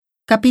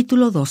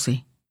Capítulo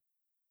 12.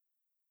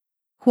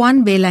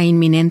 Juan ve la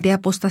inminente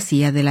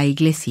apostasía de la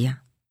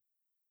Iglesia.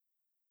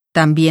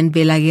 También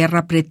ve la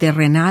guerra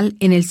preterrenal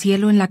en el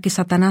cielo en la que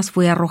Satanás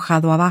fue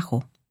arrojado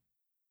abajo.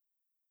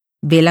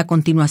 Ve la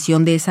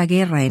continuación de esa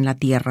guerra en la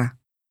tierra.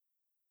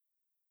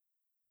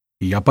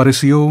 Y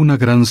apareció una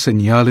gran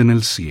señal en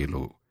el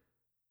cielo,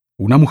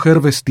 una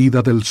mujer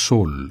vestida del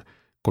sol,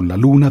 con la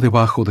luna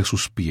debajo de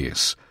sus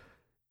pies,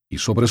 y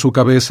sobre su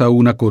cabeza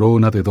una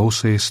corona de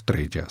 12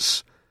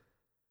 estrellas.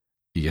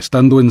 Y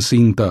estando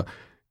encinta,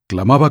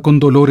 clamaba con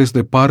dolores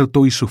de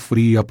parto y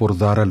sufría por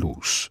dar a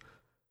luz.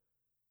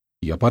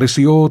 Y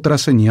apareció otra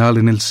señal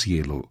en el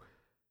cielo,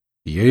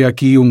 y he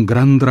aquí un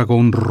gran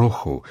dragón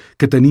rojo,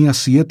 que tenía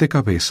 7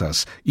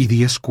 cabezas y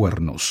 10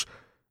 cuernos,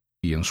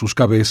 y en sus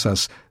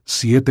cabezas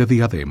 7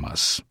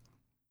 diademas.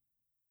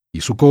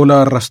 Y su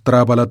cola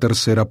arrastraba la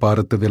tercera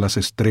parte de las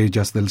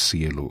estrellas del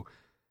cielo,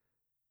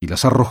 y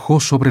las arrojó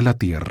sobre la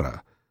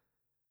tierra.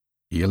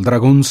 Y el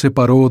dragón se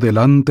paró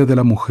delante de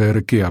la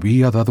mujer que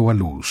había dado a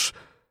luz,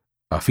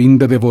 a fin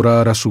de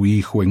devorar a su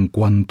hijo en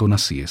cuanto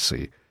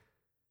naciese.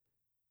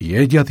 Y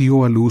ella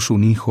dio a luz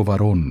un hijo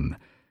varón,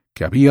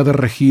 que había de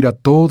regir a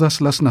todas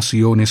las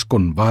naciones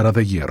con vara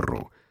de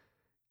hierro,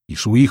 y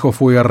su hijo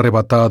fue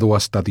arrebatado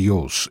hasta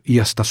Dios y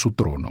hasta su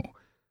trono.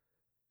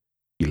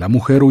 Y la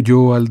mujer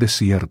huyó al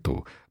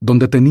desierto,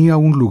 donde tenía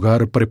un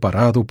lugar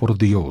preparado por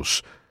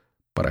Dios,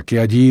 para que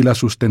allí la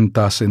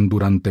sustentasen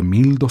durante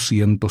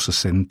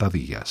 1260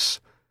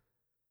 días.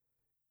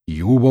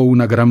 Y hubo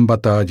una gran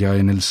batalla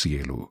en el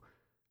cielo.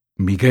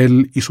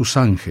 Miguel y sus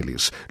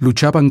ángeles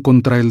luchaban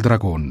contra el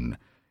dragón,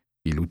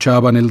 y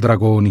luchaban el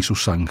dragón y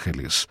sus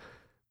ángeles,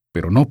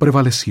 pero no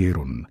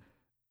prevalecieron,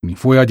 ni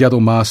fue hallado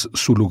más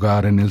su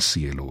lugar en el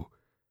cielo.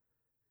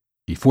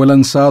 Y fue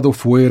lanzado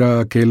fuera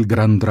aquel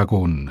gran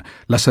dragón,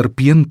 la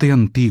serpiente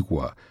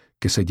antigua,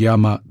 que se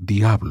llama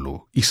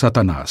Diablo y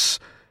Satanás,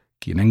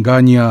 quien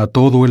engaña a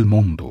todo el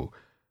mundo.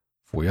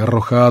 Fue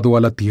arrojado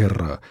a la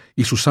tierra,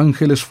 y sus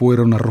ángeles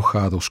fueron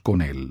arrojados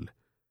con él.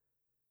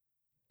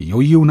 Y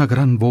oí una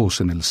gran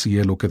voz en el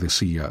cielo que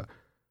decía: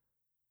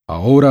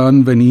 Ahora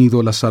han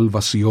venido la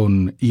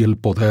salvación y el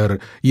poder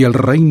y el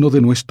reino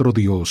de nuestro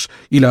Dios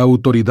y la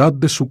autoridad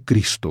de su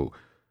Cristo,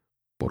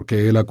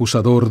 porque el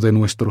acusador de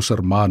nuestros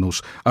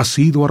hermanos ha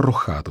sido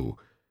arrojado,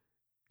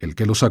 el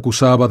que los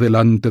acusaba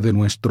delante de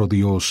nuestro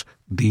Dios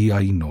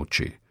día y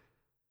noche.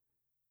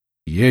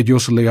 Y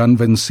ellos le han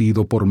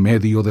vencido por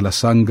medio de la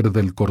sangre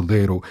del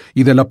Cordero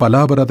y de la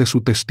palabra de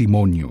su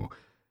testimonio,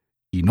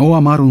 y no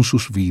amaron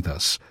sus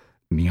vidas,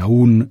 ni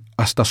aun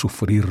hasta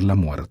sufrir la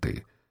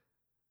muerte.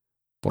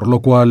 Por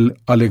lo cual,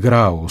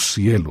 alegraos,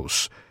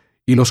 cielos,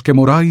 y los que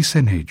moráis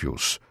en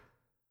ellos.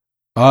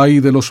 Ay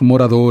de los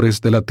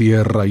moradores de la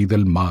tierra y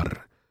del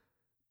mar,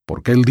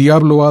 porque el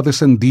diablo ha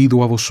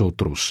descendido a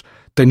vosotros,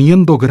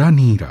 teniendo gran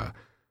ira,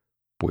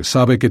 pues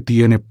sabe que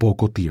tiene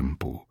poco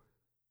tiempo.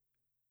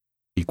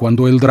 Y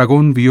cuando el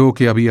dragón vio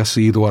que había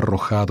sido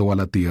arrojado a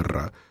la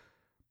tierra,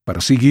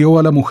 persiguió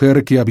a la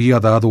mujer que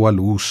había dado a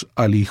luz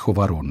al hijo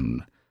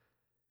varón.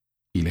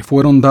 Y le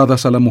fueron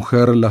dadas a la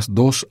mujer las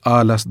 2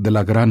 alas de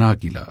la gran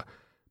águila,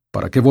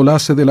 para que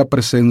volase de la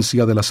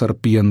presencia de la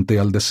serpiente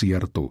al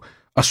desierto,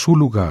 a su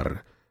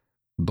lugar,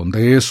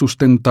 donde es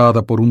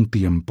sustentada por un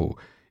tiempo,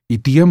 y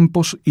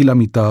tiempos y la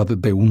mitad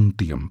de un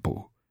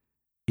tiempo.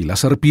 Y la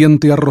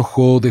serpiente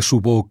arrojó de su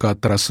boca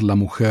tras la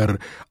mujer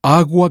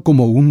agua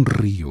como un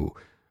río,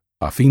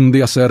 a fin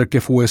de hacer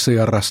que fuese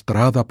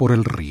arrastrada por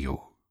el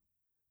río.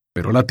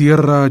 Pero la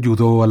tierra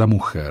ayudó a la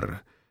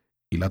mujer,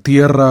 y la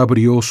tierra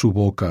abrió su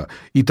boca,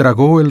 y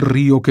tragó el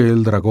río que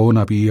el dragón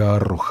había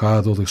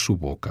arrojado de su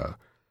boca.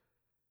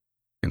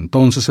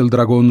 Entonces el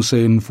dragón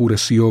se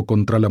enfureció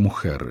contra la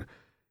mujer,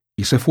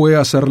 y se fue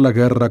a hacer la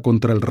guerra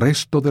contra el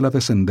resto de la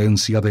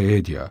descendencia de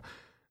ella,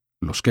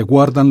 los que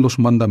guardan los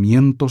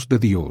mandamientos de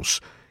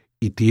Dios,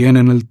 y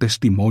tienen el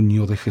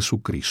testimonio de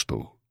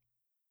Jesucristo.